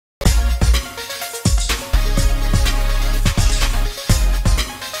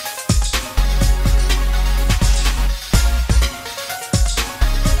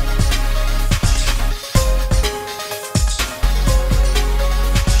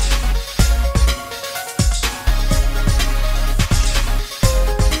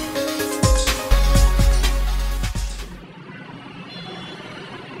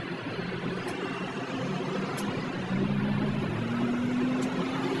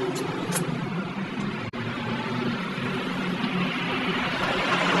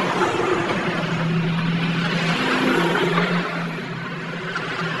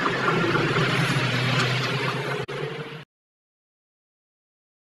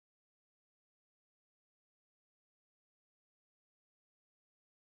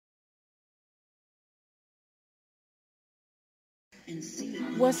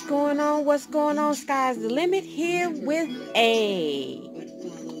What's going on? What's going on? Sky's the limit here with a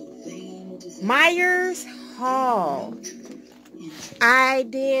Meijer's haul. I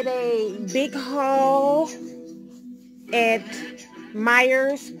did a big haul at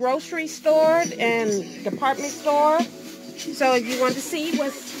Meijer's grocery store and department store. So if you want to see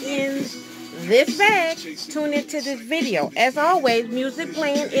what's in this bag, tune into this video. As always, music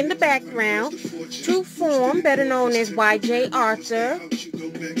playing in the background. To form, better known as YJ Arthur,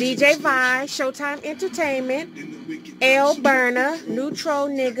 DJ Vi, Showtime Entertainment, L Burner, Neutral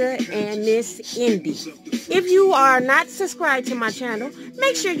Nigga, and Miss Indy. If you are not subscribed to my channel,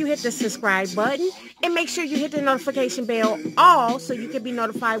 make sure you hit the subscribe button and make sure you hit the notification bell all so you can be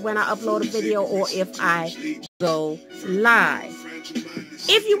notified when I upload a video or if I go live.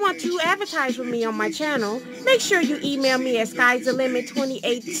 If you want to advertise with me on my channel, make sure you email me at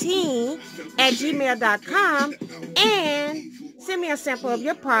Skyzdalimit2018@gmail.com and send me a sample of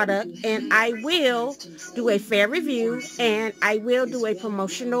your product, and I will do a fair review and I will do a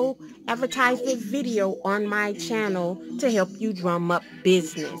promotional advertisement video on my channel to help you drum up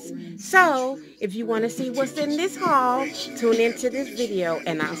business. So if you want to see what's in this haul, tune into this video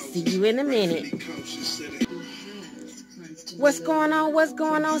and I'll see you in a minute. What's going on? What's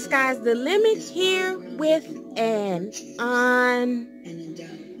going on? Sky's the limit here with an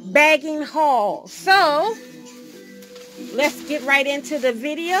unbagging haul. So let's get right into the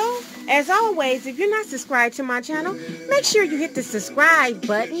video. As always, if you're not subscribed to my channel, make sure you hit the subscribe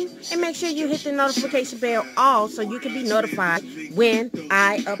button and make sure you hit the notification bell all so you can be notified when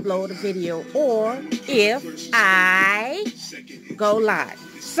I upload a video or if I go live.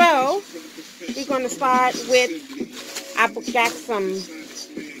 So we're going to start with, I got some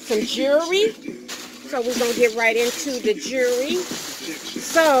jewelry, so we're going to get right into the jewelry.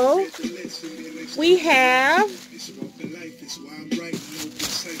 So we have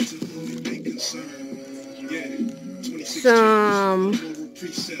some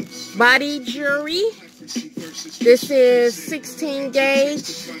body jewelry. This is 16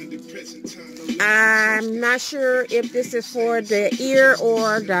 gauge. I'm not sure if this is for the ear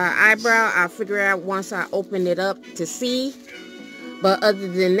or the eyebrow. I'll figure out once I open it up to see. But other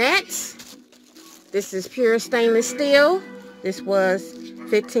than that, this is pure stainless steel. This was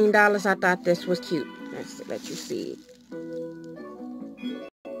 $15. I thought this was cute. Let's let you see it.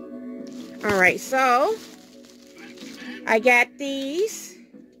 Alright, so I got these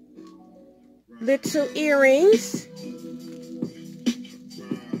little earrings.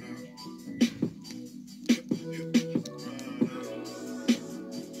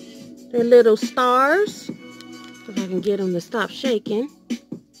 They're little stars. If I can get them to stop shaking.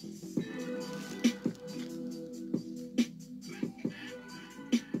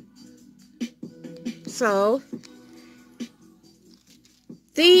 So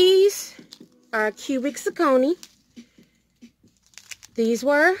these are cubic zirconia. These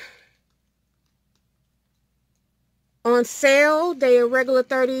were on sale. They are regular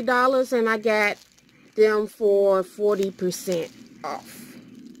 $30 and I got them for 40% off.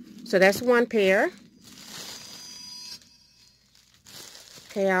 So that's one pair.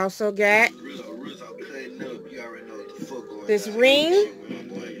 Okay, I also got this ring.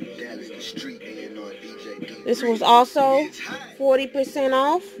 This was also 40%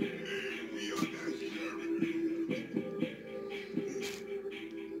 off.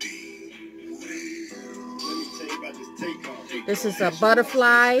 This is a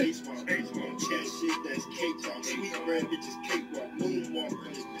butterfly.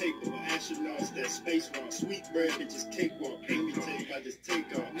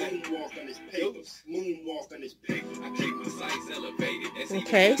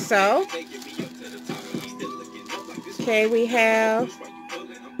 Okay, so we have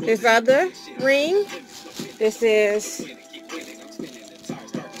this other ring. This is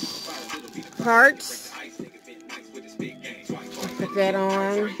hearts. Put that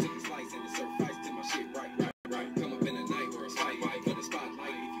on.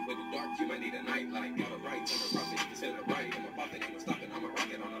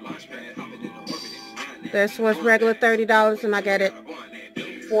 This was regular $30 and I got it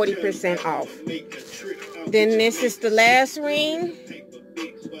 40% off. Then this is the last ring.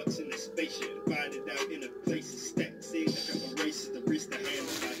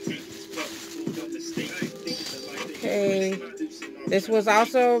 Okay. This was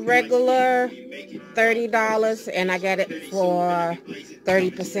also regular $30 and I got it for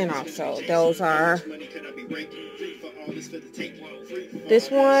 30% off. So those are this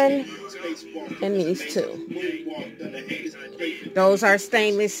one and these two. Those are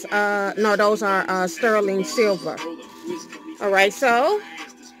stainless, no, those are sterling silver. Alright, so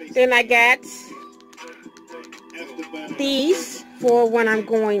then I got these for when I'm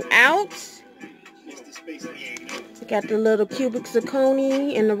going out. I got the little cubic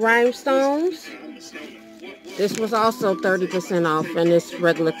zirconia and the rhinestones. This was also 30% off, and it's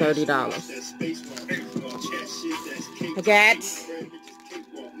regular $30. I got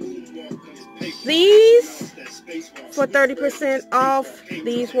these for 30% off.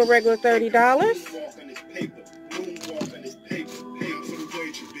 These were regular $30.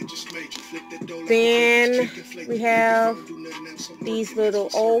 Then we have these little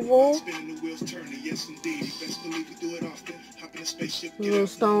oval little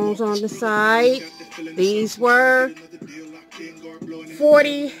stones on the side. These were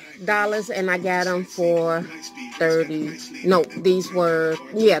 $40 and I got them for 30. No, these were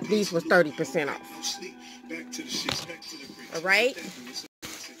 30% off. All right.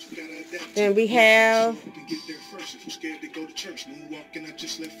 Then we have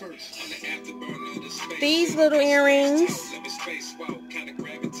these little earrings.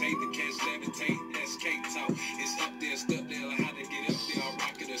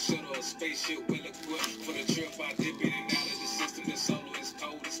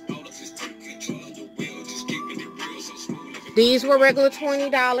 These were regular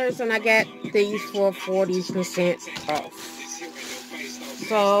 $20 and I got these for 40% off.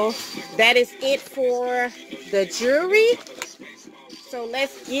 So that is it for the jewelry. So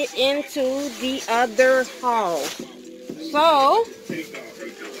let's get into the other haul. So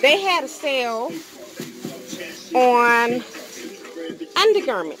they had a sale on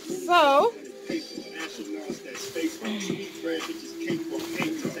undergarments. So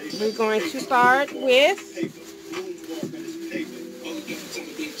we're going to start with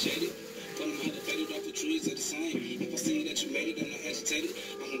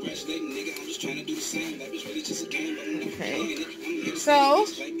so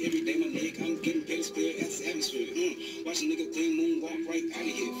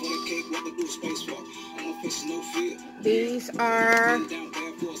these are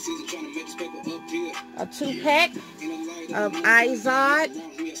a 2-pack of Izod.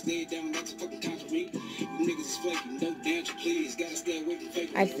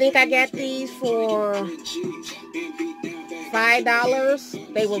 I think I got these for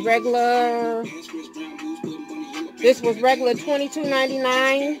 $5. They were regular. This was regular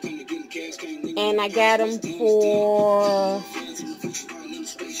 $22.99, and I got them for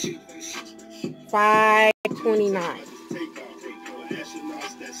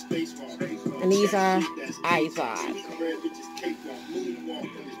 $5.29. And these are Izod.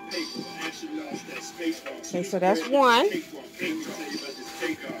 Okay, so that's one.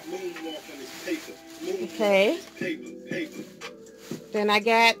 Okay. Then I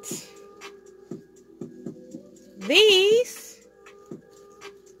got these.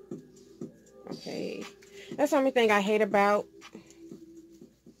 Okay. That's the only thing I hate about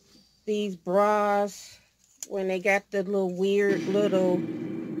these bras, when they got the little weird little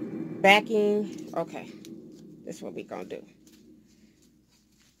backing. Okay. That's what we're going to do.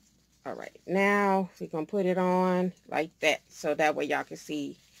 All right. Now we're going to put it on like that, so that way y'all can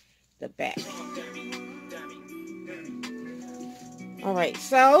see the back. All right.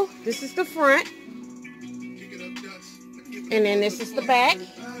 So this is the front. And then this is the back.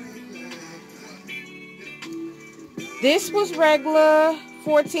 This was regular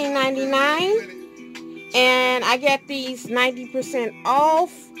 $14.99. And I got these 90%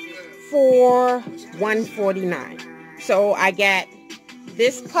 off for $149. So I got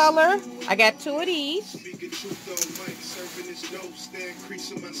this color. I got 2 of these.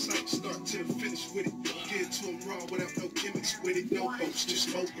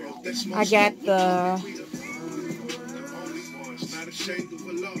 I got the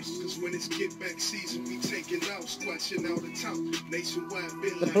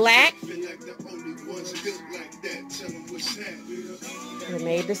black. They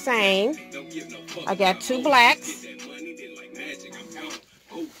made the same. I got 2 blacks.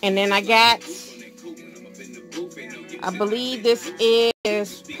 And then I got, I believe this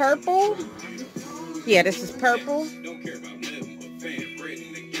is purple. Yeah, this is purple.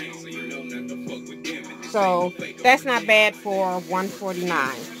 So that's not bad for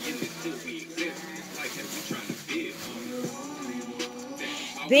 $149.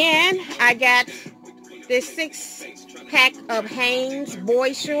 Then I got this 6-pack of Hanes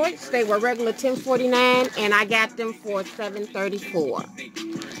boy shorts. They were regular $10.49 and I got them for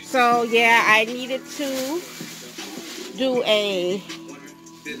 $7.34. So yeah, I needed to do a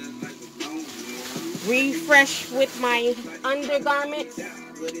refresh with my undergarments.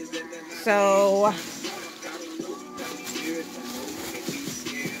 So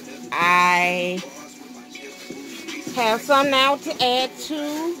I have some now to add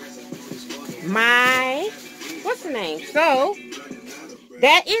to my, what's the name? So,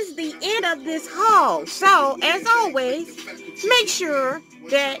 that is the end of this haul. So, as always, make sure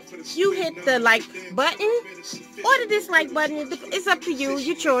that you hit the like button or the dislike button. It's up to you,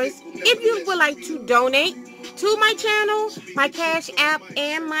 your choice. If you would like to donate to my channel, my Cash App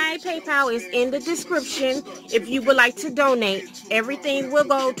and my PayPal is in the description. If you would like to donate, everything will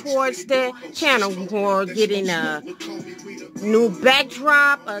go towards the channel for getting a new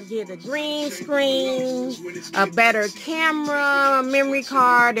backdrop, get a green screen, a better camera, memory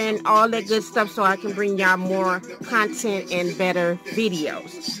card, and all that good stuff so I can bring y'all more content and better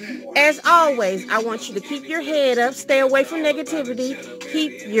videos. As always, I want you to keep your head up, stay away from negativity,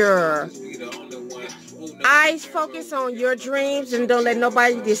 keep your eyes focused on your dreams, and don't let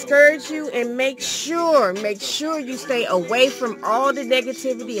nobody discourage you, and make sure you stay away from all the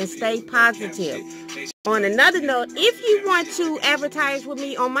negativity and stay positive. On another note, if you want to advertise with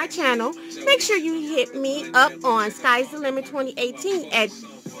me on my channel, make sure you hit me up on Skyzdalimit 2018 at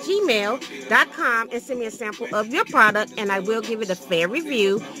gmail.com and send me a sample of your product, and I will give it a fair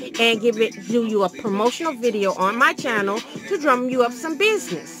review and do you a promotional video on my channel to drum you up some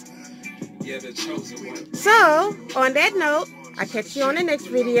business. So, on that note, I'll catch you on the next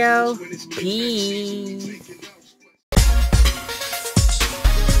video. Peace.